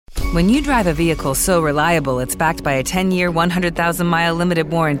When you drive a vehicle so reliable it's backed by a 10-year, 100,000-mile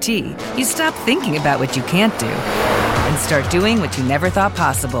limited warranty, you stop thinking about what you can't do and start doing what you never thought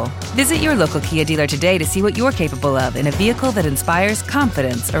possible. Visit your local Kia dealer today to see what you're capable of in a vehicle that inspires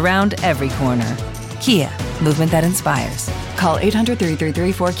confidence around every corner. Kia, movement that inspires. Call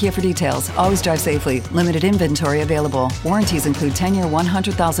 800-333-4KIA for details. Always drive safely. Limited inventory available. Warranties include 10-year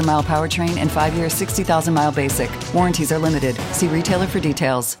 100,000-mile powertrain and 5-year 60,000-mile basic. Warranties are limited. See retailer for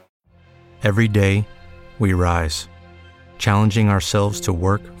details. Every day, we rise, challenging ourselves to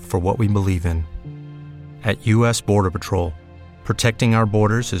work for what we believe in. At U.S. Border Patrol, protecting our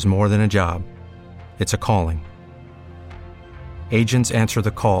borders is more than a job. It's a calling. Agents answer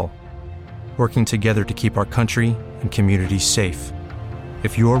the call, working together to keep our country and communities safe.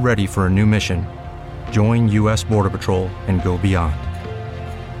 If you're ready for a new mission, join U.S. Border Patrol and go beyond.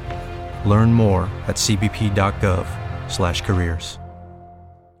 Learn more at cbp.gov/careers.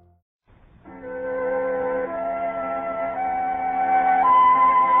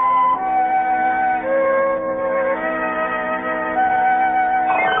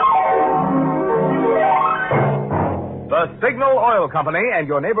 The Signal Oil Company and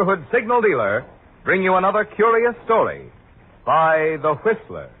your neighborhood Signal dealer bring you another curious story by The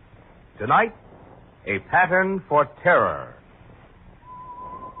Whistler. Tonight, a pattern for terror.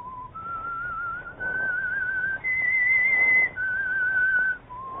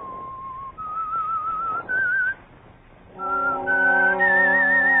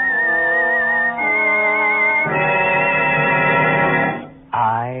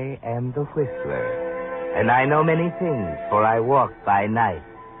 I am The Whistler. And I know many things, for I walk by night.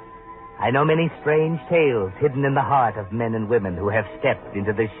 I know many strange tales hidden in the heart of men and women who have stepped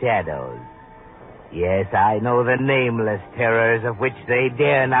into the shadows. Yes, I know the nameless terrors of which they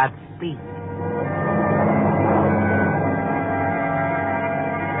dare not speak.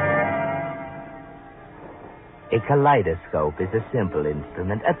 A kaleidoscope is a simple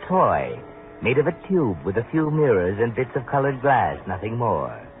instrument, a toy, made of a tube with a few mirrors and bits of colored glass, nothing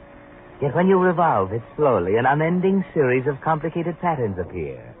more. Yet when you revolve it slowly, an unending series of complicated patterns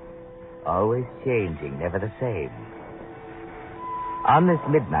appear, always changing, never the same. On this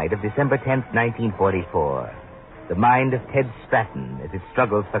midnight of December 10th, 1944, the mind of Ted Stratton, as it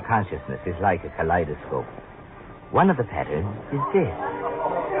struggles for consciousness, is like a kaleidoscope. One of the patterns is this.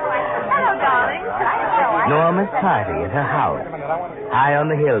 Hello, darling. Norma's party at her house, high on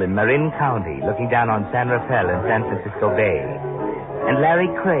the hill in Marin County, looking down on San Rafael and San Francisco Bay. And Larry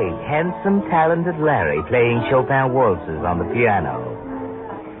Craig, handsome, talented Larry, playing Chopin waltzes on the piano.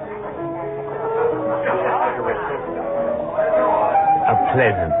 A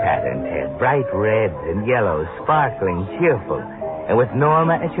pleasant pattern, Ted. Bright reds and yellows, sparkling, cheerful. And with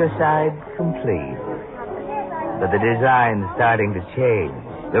Norma at your side, complete. But the design's starting to change.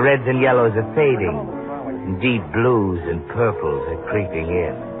 The reds and yellows are fading. And deep blues and purples are creeping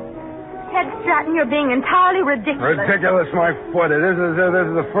in. Ted Stratton, you're being entirely ridiculous. Ridiculous, my foot. This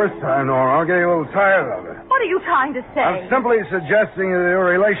is the first time, Nora. I'm getting a little tired of it. What are you trying to say? I'm simply suggesting that your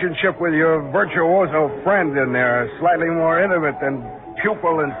relationship with your virtuoso friend in there is slightly more intimate than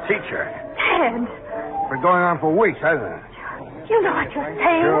pupil and teacher. Ted. It's been going on for weeks, hasn't it? You know what you're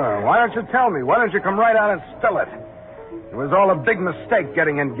saying. Sure. Why don't you tell me? Why don't you come right out and spill it? It was all a big mistake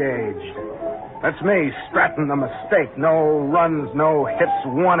getting engaged. That's me, Stratton, the mistake. No runs, no hits,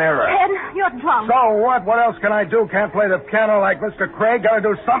 one error. Ted, you're drunk. So what? What else can I do? Can't play the piano like Mr. Craig? Gotta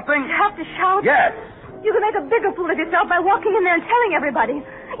do something? You have to shout? Yes. You can make a bigger fool of yourself by walking in there and telling everybody.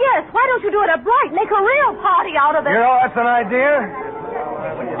 Yes, why don't you do it upright? Make a real party out of it. You know, that's an idea.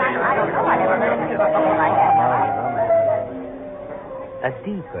 A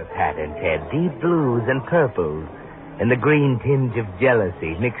deeper pattern, Ted. Deep blues and purples. And the green tinge of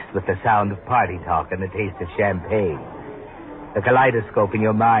jealousy mixed with the sound of party talk and the taste of champagne. The kaleidoscope in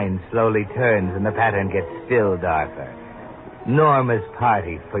your mind slowly turns and the pattern gets still darker. Norma's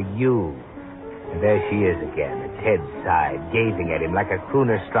party for you. And there she is again, at Ted's side, gazing at him like a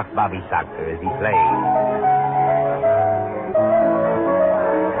crooner-struck Bobby Soxer as he plays.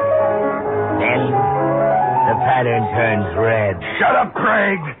 Then the pattern turns red. Shut up,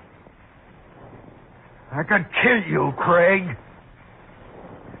 Craig! I could kill you, Craig.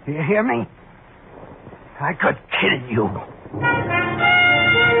 Do you hear me? I could kill you.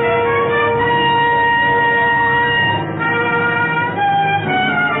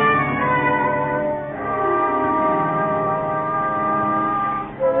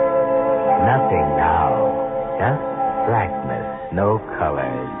 Nothing now. Just blackness. No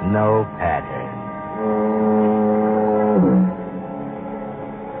colors. No pattern.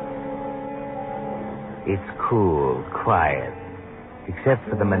 It's cool, quiet. except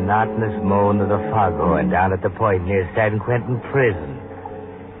for the monotonous moan of the foghorn down at the point near San Quentin Prison.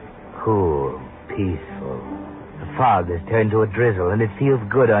 Cool, peaceful. The fog has turned to a drizzle, and it feels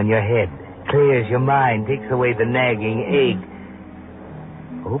good on your head. Clears your mind, takes away the nagging ache.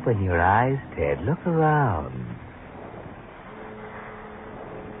 Open your eyes, Ted. Look around.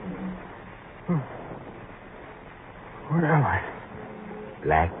 Where am I?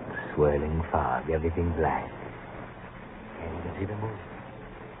 Black, swirling fog. Everything black. Can't even see the moon.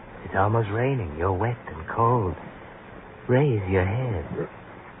 It's almost raining. You're wet and cold. Raise your head.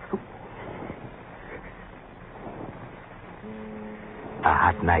 A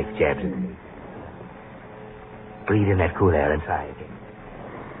hot knife jabs at me. Breathe in that cool air and try again.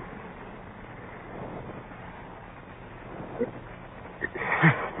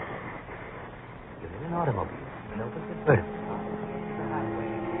 You're in an automobile. An open convertible.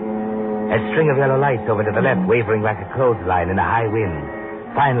 A string of yellow lights over to the left, wavering like a clothesline in a high wind,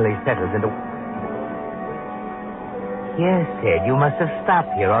 finally settles into... Yes, Ted, you must have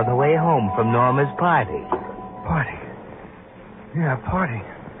stopped here on the way home from Norma's party. Party? Yeah, party.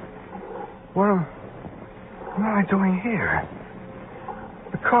 What am I doing here?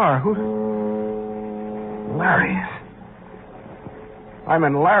 The car, who's... Larry's. I'm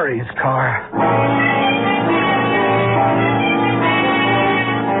in Larry's car.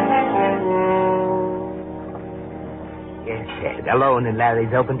 Yes, Ted, alone in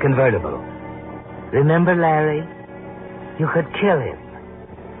Larry's open convertible. Remember Larry? You could kill him.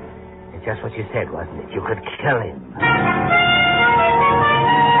 It's just what you said, wasn't it? You could kill him.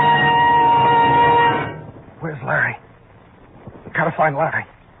 Where's Larry? Gotta find Larry.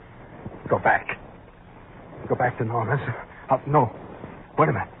 Go back. Go back to Norma's. No. Wait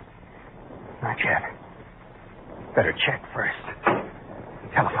a minute. Not yet. Better check first.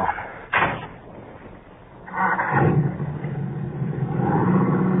 Telephone.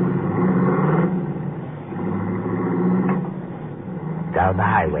 Down the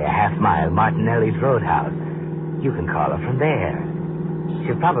highway, a half-mile, Martinelli's Roadhouse. You can call her from there.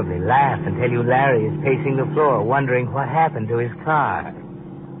 She'll probably laugh and tell you Larry is pacing the floor, wondering what happened to his car.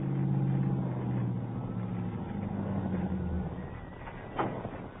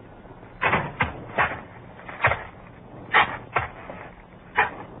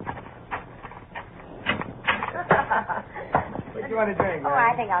 What do you want to drink? Oh,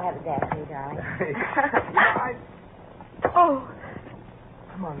 I think I'll have a Daiquiri, darling. Oh,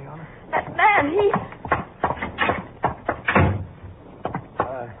 Come on, Leona. that man, he...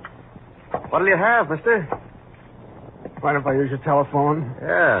 What'll you have, mister? Mind if I use your telephone?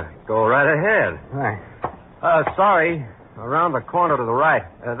 Yeah, go right ahead. Thanks. Sorry. Around the corner to the right.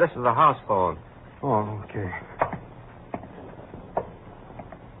 This is the house phone. Oh, okay.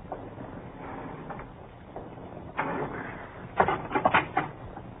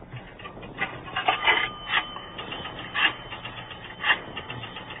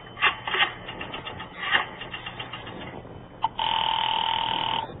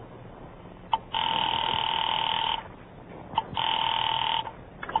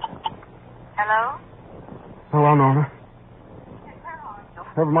 Hello? Hello, Norma.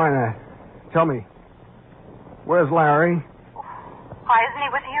 Never mind that. Tell me, where's Larry? Why, isn't he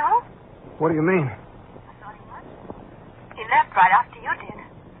with you? What do you mean? I thought he was. He left right after you did.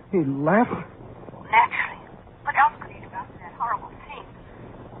 He left? Naturally. What else could he do after that horrible scene?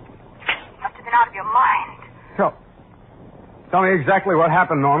 You must have been out of your mind. Tell me exactly what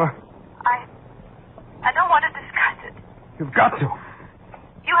happened, Norma. I don't want to discuss it. You've got to.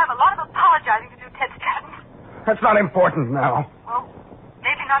 You have a lot of apologizing to do, Ted Stratton. That's not important now. Well,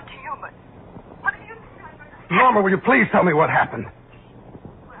 maybe not to you, but what do you do? Norma, will you please tell me what happened?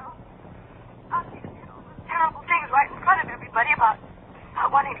 Well, after you did all those terrible things right in front of everybody about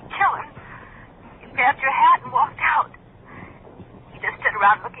wanting to kill him, you grabbed your hat and walked out. He just stood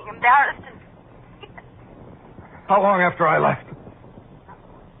around looking embarrassed and... How long after I left?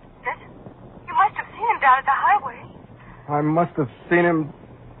 You must have seen him down at the highway. I must have seen him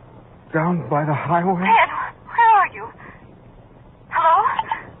down by the highway. Ted, where are you? Hello?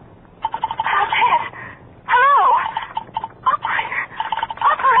 Hello, Ted. Hello?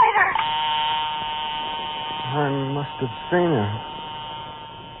 Operator! I must have seen him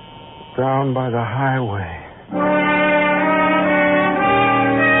down by the highway.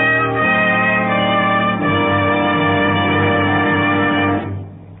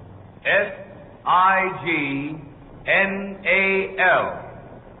 Signal.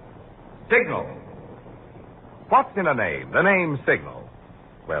 Signal. What's in a name? The name Signal.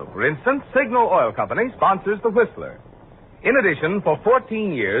 Well, for instance, Signal Oil Company sponsors The Whistler. In addition, for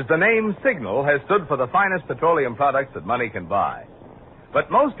 14 years, the name Signal has stood for the finest petroleum products that money can buy. But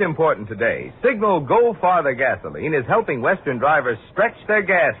most important today, Signal Go Farther gasoline is helping Western drivers stretch their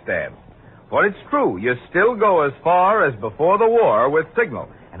gas stamps. For it's true, you still go as far as before the war with Signal.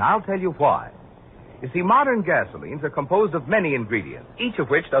 And I'll tell you why. You see, modern gasolines are composed of many ingredients, each of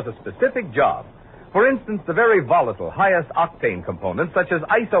which does a specific job. For instance, the very volatile, highest octane components, such as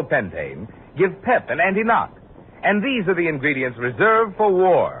isopentane, give pep and anti-knock. And these are the ingredients reserved for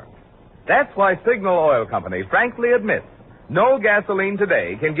war. That's why Signal Oil Company frankly admits no gasoline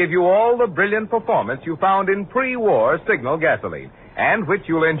today can give you all the brilliant performance you found in pre-war Signal gasoline, and which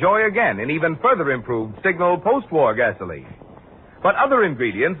you'll enjoy again in even further improved Signal post-war gasoline. But other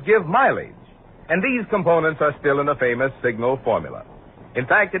ingredients give mileage, and these components are still in the famous Signal formula. In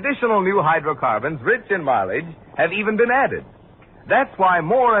fact, additional new hydrocarbons rich in mileage have even been added. That's why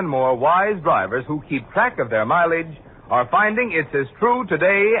more and more wise drivers who keep track of their mileage are finding it's as true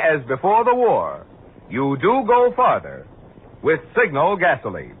today as before the war. You do go farther with Signal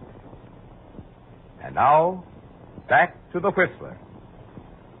gasoline. And now, back to the Whistler.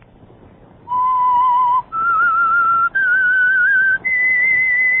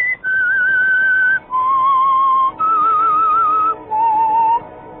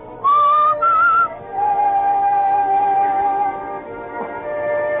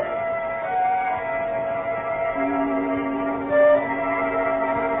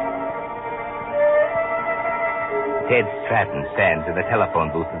 Ted Stratton stands in the telephone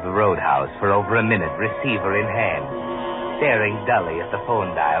booth of the Roadhouse for over a minute, receiver in hand, staring dully at the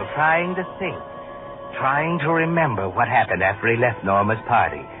phone dial, trying to think, trying to remember what happened after he left Norma's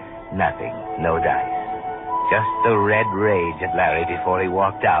party. Nothing, no dice. Just the red rage at Larry before he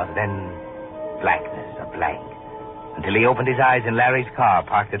walked out, then blackness, a blank, until he opened his eyes in Larry's car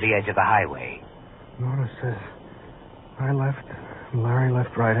parked at the edge of the highway. Norma says I left, and Larry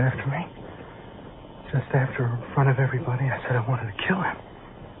left right after me. Just after, in front of everybody, I said I wanted to kill him.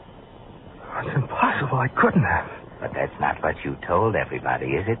 It's impossible. I couldn't have. But that's not what you told everybody,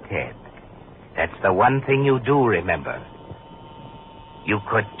 is it, Ted? That's the one thing you do remember. You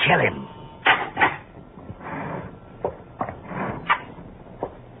could kill him.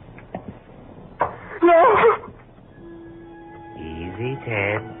 No! Easy,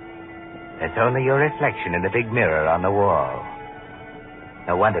 Ted. That's only your reflection in the big mirror on the wall.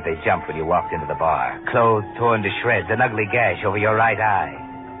 No wonder they jumped when you walked into the bar. Clothes torn to shreds, an ugly gash over your right eye.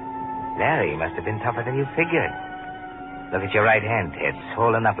 Larry must have been tougher than you figured. Look at your right hand, Ted,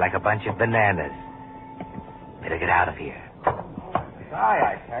 swollen up like a bunch of bananas. Better get out of here.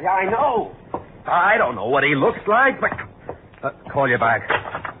 I tell you, I know. I don't know what he looks like, but... call you back.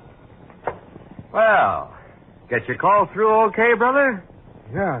 Well, get your call through okay, brother?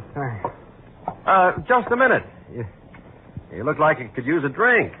 Yeah, thanks. Just a minute. You look like you could use a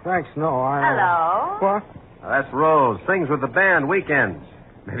drink. Thanks, no, Hello? What? That's Rose. Sings with the band weekends.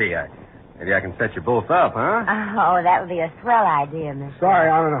 Maybe I can set you both up, huh? Oh, that would be a swell idea, mister.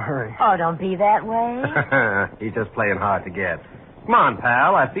 Sorry, I'm in a hurry. Oh, don't be that way. He's just playing hard to get. Come on,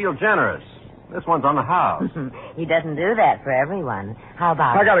 pal. I feel generous. This one's on the house. He doesn't do that for everyone. How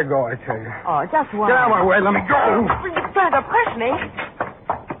about I gotta go, I tell you. Oh, just one. Get out of my way. Let me go. You're trying to push me.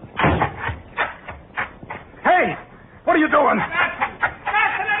 Hey! What are you doing?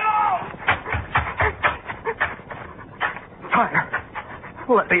 Tire.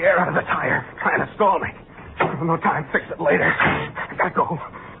 Let the air out of the tire. Trying to stall me. No time. Fix it later. I gotta go.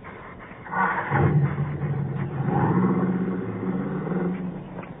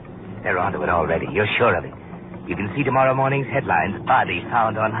 They're onto it already. You're sure of it. You can see tomorrow morning's headlines. Body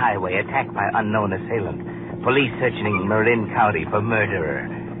found on highway, attacked by unknown assailant. Police searching Marin County for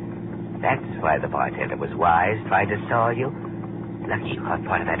murderer. That's why the bartender was wise, trying to stall you. Lucky you caught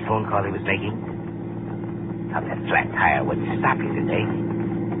part of that phone call he was making. Thought that flat tire wouldn't stop you today.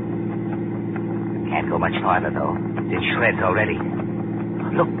 Can't go much farther, though. It's in shreds already.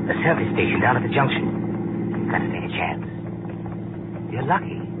 Look, the service station down at the junction. Gotta take a chance. You're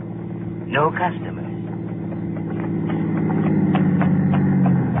lucky. No customers.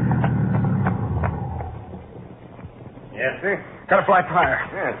 Yes, sir? Got a flat tire.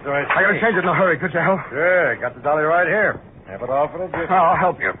 Yes, so I I gotta change it in a hurry. Could you help? Sure. Got the dolly right here. Have it all for the gift. I'll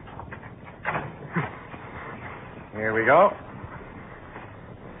help you. Here we go.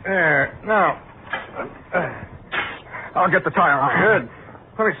 There. Now. I'll get the tire on. Good.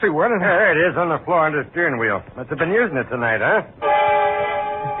 Let me see. Where did There it is on the floor under the steering wheel. Must have been using it tonight, huh?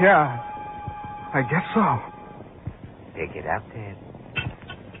 Yeah. I guess so. Pick it up, Ted.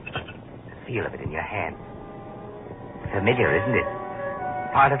 The feel of it in your hand. Familiar, isn't it?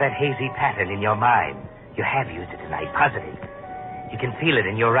 Part of that hazy pattern in your mind. You have used it tonight, positive. You can feel it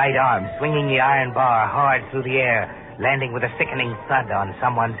in your right arm, swinging the iron bar hard through the air, landing with a sickening thud on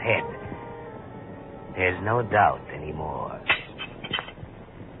someone's head. There's no doubt anymore.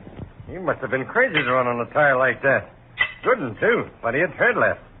 He must have been crazy to run on a tire like that. Good one, too, but he had tread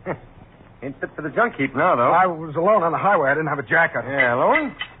left. Ain't fit for the junk heap now, though. I was alone on the highway. I didn't have a jacket. Yeah,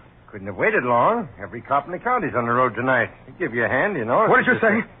 alone? Couldn't have waited long. Every cop in the county's on the road tonight. He'd give you a hand, you know. What did you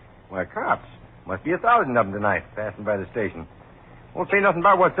say? Why, cops. Must be 1,000 of them tonight, passing by the station. Won't say nothing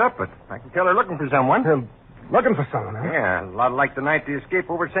about what's up, but I can tell they're looking for someone. Looking for someone, huh? Yeah, a lot like the night they escaped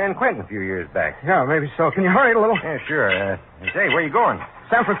over at San Quentin a few years back. Yeah, maybe so. Can you hurry it a little? Yeah, sure. Say, where you going?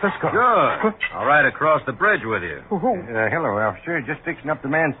 San Francisco. Good. I'll ride across the bridge with you. Hello, officer. Just fixing up the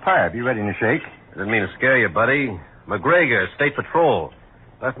man's tire. Be ready in a shake. Didn't mean to scare you, buddy. McGregor, State Patrol.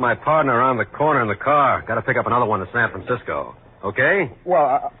 Left my partner around the corner in the car. Got to pick up another one to San Francisco. Okay?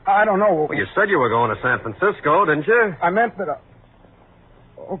 Well, I don't know. Well, you said you were going to San Francisco, didn't you? I meant that...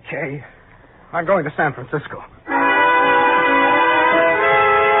 Okay. I'm going to San Francisco.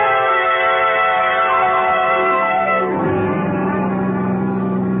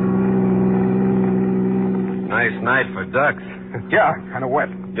 Nice night for ducks. Yeah, kind of wet.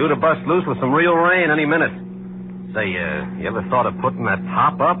 Due to bust loose with some real rain any minute. Say, you ever thought of putting that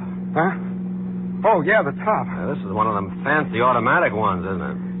top up? Huh? Oh, yeah, the top. This is one of them fancy automatic ones, isn't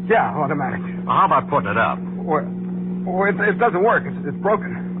it? Yeah, automatic. Well, how about putting it up? Well, it doesn't work. It's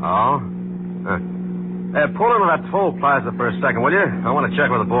broken. Oh? Pull into that toll plaza for a second, will you? I want to check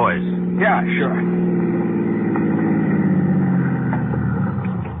with the boys. Yeah, sure.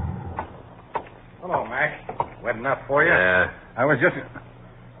 Hello, Mac. Wet enough for you? Yeah. I was just...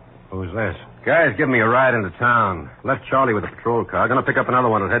 Who's this? Guy's giving me a ride into town. Left Charlie with the patrol car. Gonna pick up another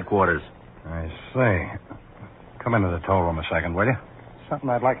one at headquarters. I see. Come into the toll room a second, will you? Something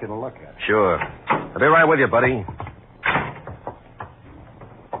I'd like you to look at. Sure. I'll be right with you, buddy.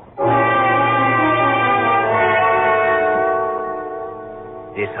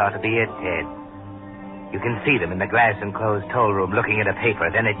 This ought to be it, Ted. You can see them in the glass-enclosed toll room looking at a paper,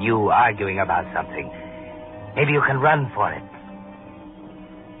 then at you arguing about something. Maybe you can run for it.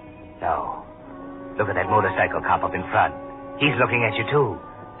 No. Look at that motorcycle cop up in front. He's looking at you, too.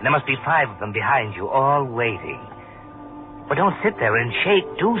 And there must be 5 of them behind you, all waiting. But don't sit there and shake.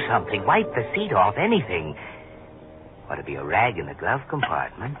 Do something. Wipe the seat off, anything. Ought to be a rag in the glove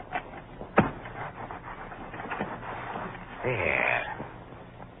compartment. There.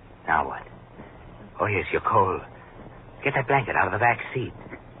 Now what? Oh, yes, you're cold. Get that blanket out of the back seat.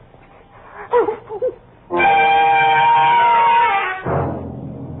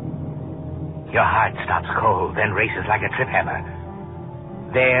 Your heart stops cold, then races like a trip hammer.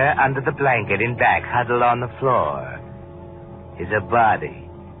 There, under the blanket, in back, huddled on the floor, is a body.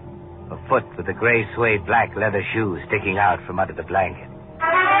 A foot with a gray suede black leather shoe sticking out from under the blanket.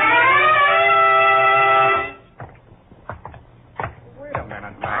 Wait a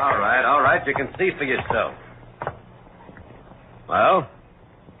minute, Mac. All right. You can see for yourself. Well?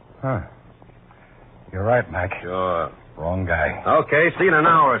 Huh. You're right, Mac. Sure. Wrong guy. Okay, see you in an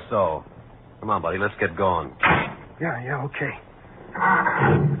hour or so. Come on, buddy, let's get going. Yeah, okay.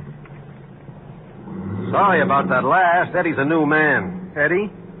 Sorry about that last. Eddie's a new man. Eddie?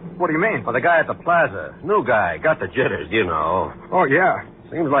 What do you mean? Well, the guy at the plaza. New guy. Got the jitters, you know. Oh, yeah.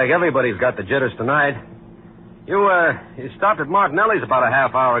 Seems like everybody's got the jitters tonight. You stopped at Martinelli's about a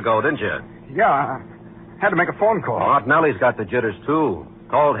half hour ago, didn't you? Yeah, I had to make a phone call. Martinelli's got the jitters, too.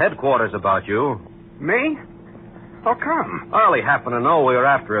 Called headquarters about you. Me? How come? Well, he happened to know we were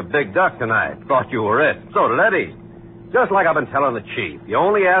after a big duck tonight. Thought you were it. So did Eddie. Just like I've been telling the chief. You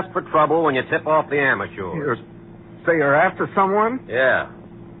only ask for trouble when you tip off the amateurs. Say you're after someone? Yeah.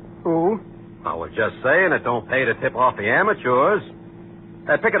 Who? I was just saying it don't pay to tip off the amateurs.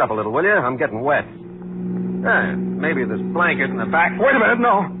 Pick it up a little, will you? I'm getting wet. Maybe this blanket in the back. Wait a minute,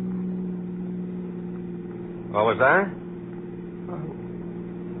 no. What was that?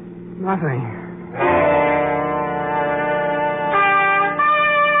 Nothing.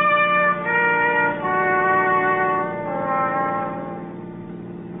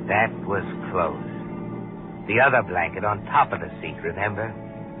 That was close. The other blanket on top of the seat, remember?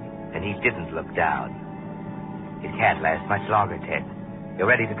 And he didn't look down. It can't last much longer, Ted. You're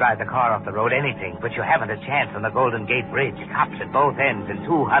ready to drive the car off the road, anything, but you haven't a chance on the Golden Gate Bridge. Cops at both ends and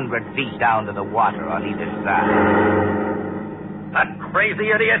 200 feet down to the water on either side. That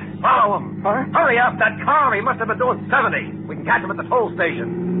crazy idiot! Follow him! Huh? Hurry up, that car! He must have been doing 70. We can catch him at the toll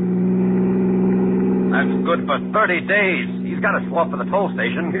station. That's good for 30 days. He's got to slow up for the toll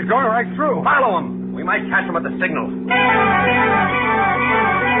station. He's going right through. Follow him. We might catch him at the signal.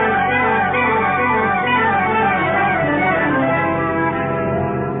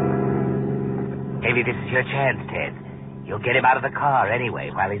 Maybe this is your chance, Ted. You'll get him out of the car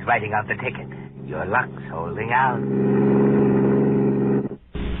anyway while he's writing out the ticket. Your luck's holding out.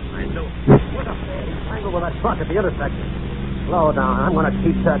 I know. What a angle with that truck at the intersection. Slow down. I'm going to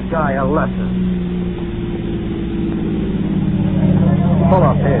teach that guy a lesson. Pull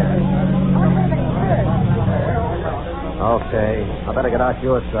up here. Okay. I better get out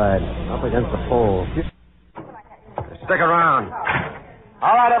your side. Up against the pole. Stick around.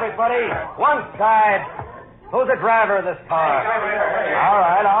 All right, everybody. One side. Who's the driver of this car?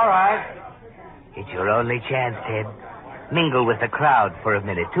 All right. It's your only chance, Ted. Mingle with the crowd for a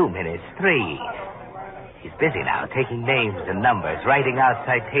minute, 2 minutes, 3. He's busy now, taking names and numbers, writing out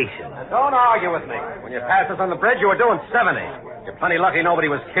citations. Don't argue with me. When you passed us on the bridge, you were doing 70. You're plenty lucky nobody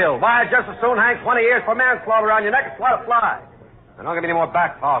was killed. Why, just as soon hang 20 years for manslaughter around your neck as let it fly. And don't give me any more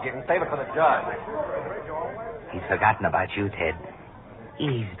back talk. You can save it for the judge. He's forgotten about you, Ted.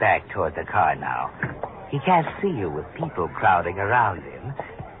 Ease back toward the car now. He can't see you with people crowding around him.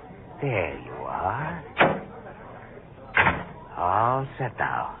 There you are. All set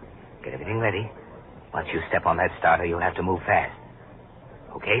now. Get everything ready. Once you step on that starter, you'll have to move fast.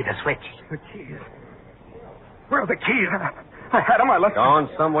 Okay, the switch. The keys. Where are the keys? I had them. I left them. Going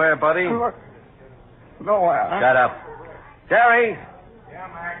somewhere, buddy? No, Shut up. Jerry. Yeah,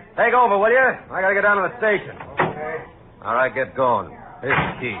 Mac. Take over, will you? I gotta get down to the station. Okay. All right, get going. Here's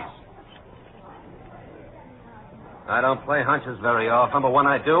the keys. I don't play hunches very often, but when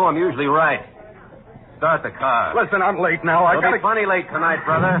I do, I'm usually right. Start the car. Listen, I'm late now. You'll be plenty late tonight,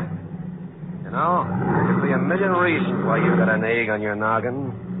 brother. You know, there could be a million reasons why you've got an egg on your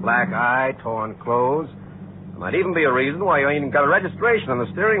noggin. Black eye, torn clothes. There might even be a reason why you ain't even got a registration on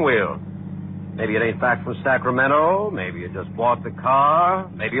the steering wheel. Maybe it ain't back from Sacramento. Maybe you just bought the car.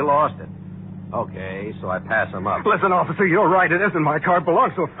 Maybe you lost it. Okay, so I pass them up. Listen, officer, you're right. It isn't my car. It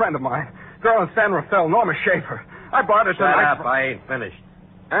belongs to a friend of mine. Girl in San Rafael, Norma Schaefer. I bought it tonight. Shut up. I ain't finished.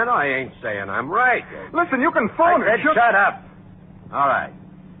 And I ain't saying I'm right. Listen, you can phone her. Shut up. All right.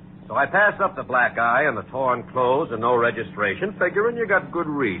 So I pass up the black eye and the torn clothes and no registration, figuring you got good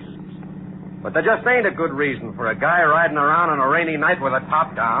reasons. But there just ain't a good reason for a guy riding around on a rainy night with a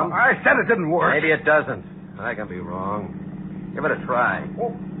top down. I said it didn't work. Maybe it doesn't. I can be wrong. Give it a try.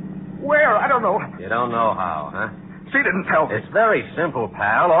 Well, where? I don't know. You don't know how, huh? She didn't tell me. It's very simple,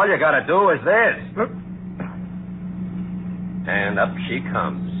 pal. All you gotta do is this. And up she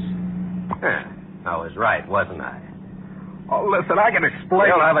comes. I was right, wasn't I? Oh, listen, I can explain.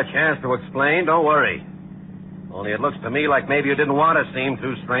 You'll have a chance to explain. Don't worry. Only it looks to me like maybe you didn't want to seem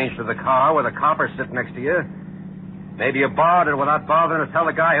too strange to the car with a copper sitting next to you. Maybe you borrowed it without bothering to tell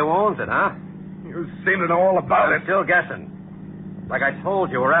the guy who owns it, huh? You seem to know all about it. Still guessing. Like I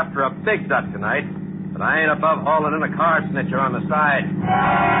told you, we're after a big duck tonight. But I ain't above hauling in a car snitcher on the side.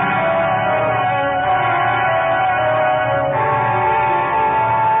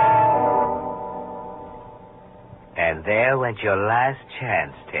 And there went your last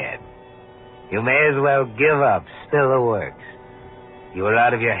chance, Ted. You may as well give up, spill the works. You were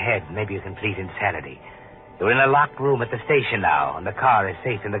out of your head, maybe a complete insanity. You're in a locked room at the station now, and the car is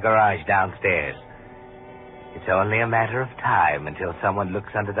safe in the garage downstairs. It's only a matter of time until someone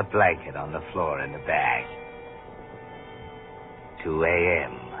looks under the blanket on the floor in the back. 2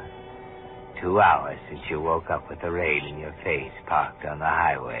 a.m. 2 hours since you woke up with the rain in your face, parked on the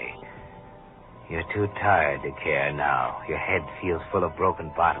highway. You're too tired to care now. Your head feels full of broken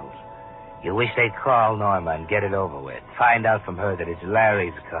bottles. You wish they'd call Norma and get it over with. Find out from her that it's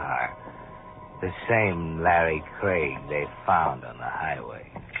Larry's car. The same Larry Craig they found on the highway.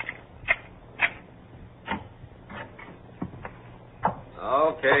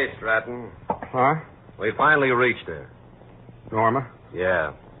 Okay, Stratton. Huh? We finally reached her. Norma?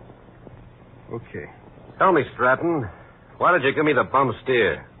 Yeah. Okay. Tell me, Stratton, why did you give me the bum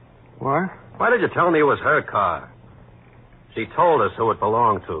steer? What? Why did you tell me it was her car? She told us who it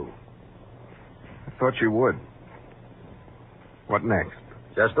belonged to. I thought you would. What next?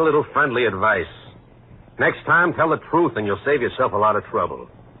 Just a little friendly advice. Next time, tell the truth and you'll save yourself a lot of trouble.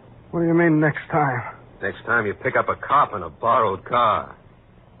 What do you mean next time? Next time you pick up a cop in a borrowed car.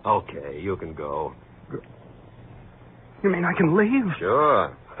 Okay, you can go. You mean I can leave?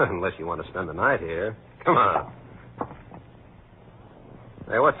 Sure. Unless you want to spend the night here. Come on.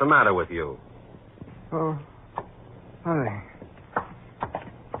 Hey, what's the matter with you? Oh, nothing.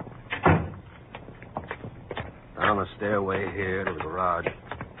 Down the stairway here to the garage.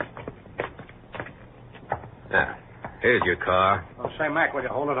 Yeah. Here's your car. Oh, say, Mac, will you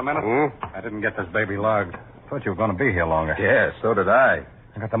hold it a minute? Hmm? I didn't get this baby logged. Thought you were going to be here longer. Yeah, so did I.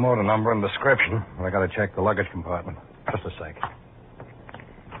 I got the motor number and description, but I got to check the luggage compartment. Just a sec.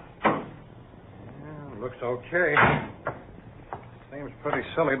 Yeah, looks okay. Seems pretty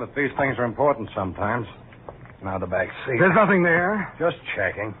silly, but these things are important sometimes. Now the back seat. There's nothing there. Just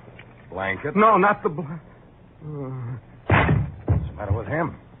checking. Blanket. No, not the... What's the matter with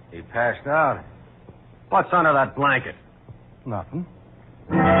him? He passed out. What's under that blanket? Nothing.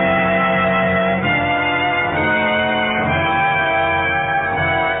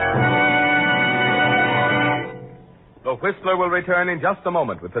 The Whistler will return in just a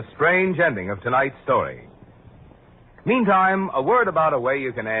moment with the strange ending of tonight's story. Meantime, a word about a way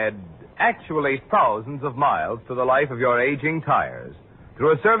you can add actually thousands of miles to the life of your aging tires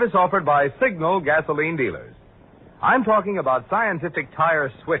through a service offered by Signal gasoline dealers. I'm talking about scientific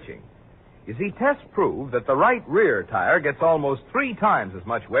tire switching. You see, tests prove that the right rear tire gets almost 3 times as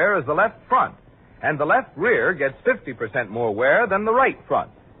much wear as the left front, and the left rear gets 50% more wear than the right front.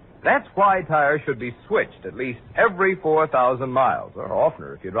 That's why tires should be switched at least every 4,000 miles, or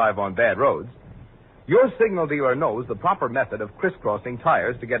oftener if you drive on bad roads. Your Signal dealer knows the proper method of crisscrossing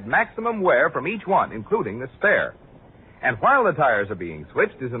tires to get maximum wear from each one, including the spare. And while the tires are being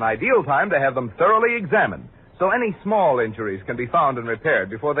switched is an ideal time to have them thoroughly examined, so any small injuries can be found and repaired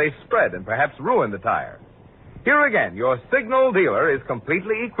before they spread and perhaps ruin the tire. Here again, your Signal dealer is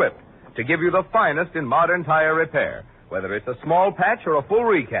completely equipped to give you the finest in modern tire repair, whether it's a small patch or a full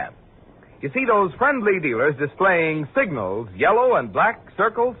recap. You see, those friendly dealers displaying Signal's yellow and black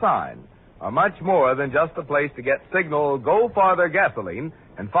circle sign are much more than just a place to get Signal Go Farther gasoline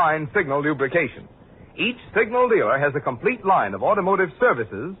and fine Signal lubrication. Each Signal dealer has a complete line of automotive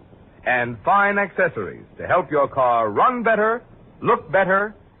services and fine accessories to help your car run better, look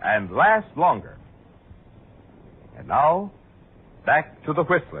better, and last longer. And now, back to the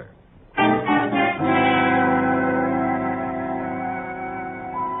Whistler.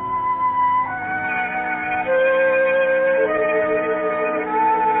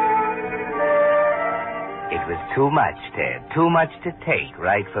 It was too much, Ted. Too much to take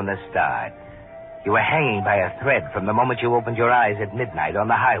right from the start. You were hanging by a thread from the moment you opened your eyes at midnight on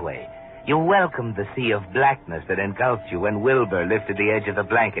the highway. You welcomed the sea of blackness that engulfed you when Wilbur lifted the edge of the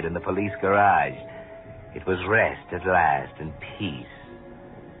blanket in the police garage. It was rest at last and peace.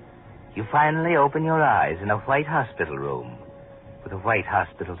 You finally open your eyes in a white hospital room with a white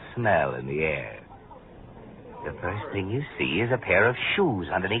hospital smell in the air. The first thing you see is a pair of shoes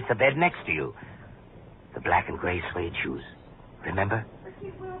underneath the bed next to you. The black and gray suede shoes. Remember? But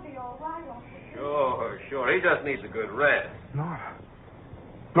he will be all right. Sure. He just needs a good rest.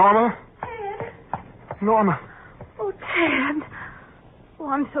 Norma? Ted? Norma. Oh, Ted. Oh,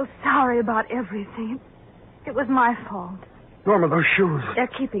 I'm so sorry about everything. It was my fault. Norma, those shoes. They're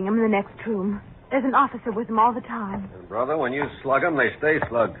keeping them in the next room. There's an officer with them all the time. And brother, when you slug him, they stay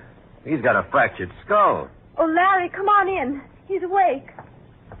slugged. He's got a fractured skull. Oh, Larry, come on in. He's awake.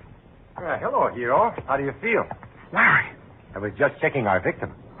 Hello, hero. How do you feel? Larry. I was just checking our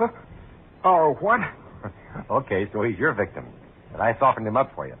victim. Huh? Oh, what? Okay, so he's your victim. But I softened him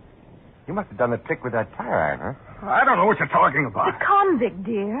up for you. You must have done the trick with that tire iron, huh? I don't know what you're talking about. The convict,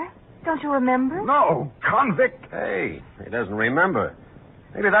 dear. Don't you remember? No, convict. Hey, he doesn't remember.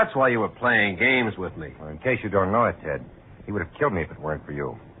 Maybe that's why you were playing games with me. Well, in case you don't know it, Ted, he would have killed me if it weren't for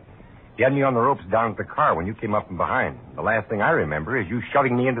you. He had me on the ropes down at the car when you came up from behind. The last thing I remember is you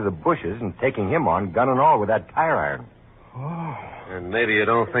shoving me into the bushes and taking him on, gun and all, with that tire iron. Oh. And maybe you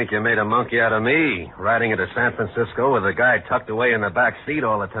don't think you made a monkey out of me, riding into San Francisco with a guy tucked away in the back seat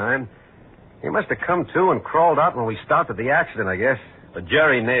all the time. He must have come to and crawled out when we stopped at the accident, I guess. But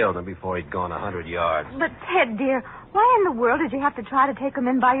Jerry nailed him before he'd gone 100 yards. But, Ted, dear, why in the world did you have to try to take him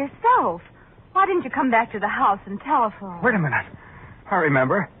in by yourself? Why didn't you come back to the house and telephone? Wait a minute. I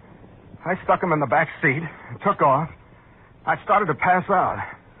remember. I stuck him in the back seat and took off. I started to pass out.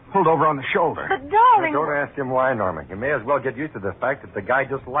 Pulled over on the shoulder. But, darling... Don't ask him why, Norman. You may as well get used to the fact that the guy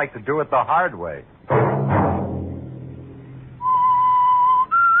just liked to do it the hard way.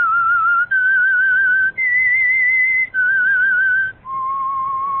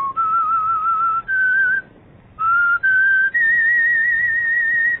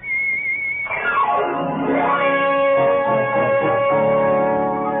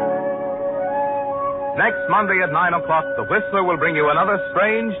 Next Monday at 9 o'clock, The Whistler will bring you another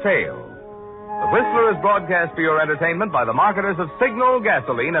strange tale. The Whistler is broadcast for your entertainment by the marketers of Signal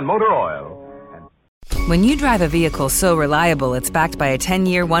gasoline and motor oil. When you drive a vehicle so reliable it's backed by a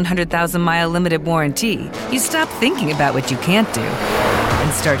 10-year, 100,000-mile limited warranty, you stop thinking about what you can't do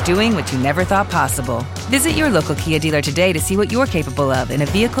and start doing what you never thought possible. Visit your local Kia dealer today to see what you're capable of in a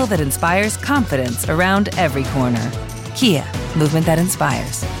vehicle that inspires confidence around every corner. Kia, movement that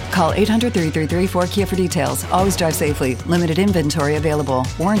inspires. Call 800-333-4KIA for details. Always drive safely. Limited inventory available.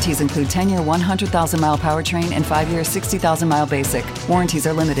 Warranties include 10-year 100,000-mile powertrain and 5-year 60,000-mile basic. Warranties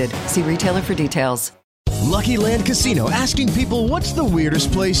are limited. See retailer for details. Lucky Land Casino, asking people, what's the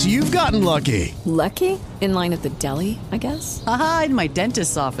weirdest place you've gotten lucky? Lucky? In line at the deli, I guess? Aha, in my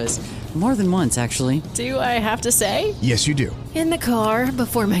dentist's office. More than once, actually. Do I have to say? Yes, you do. In the car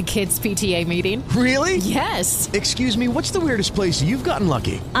before my kids' PTA meeting. Really? Yes. Excuse me, what's the weirdest place you've gotten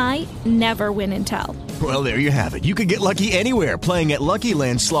lucky? I never win and tell. Well, there you have it. You can get lucky anywhere, playing at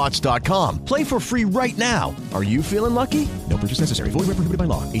LuckyLandSlots.com. Play for free right now. Are you feeling lucky? No purchase necessary. Void where prohibited by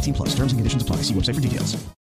law. 18+. Terms and conditions apply. See website for details.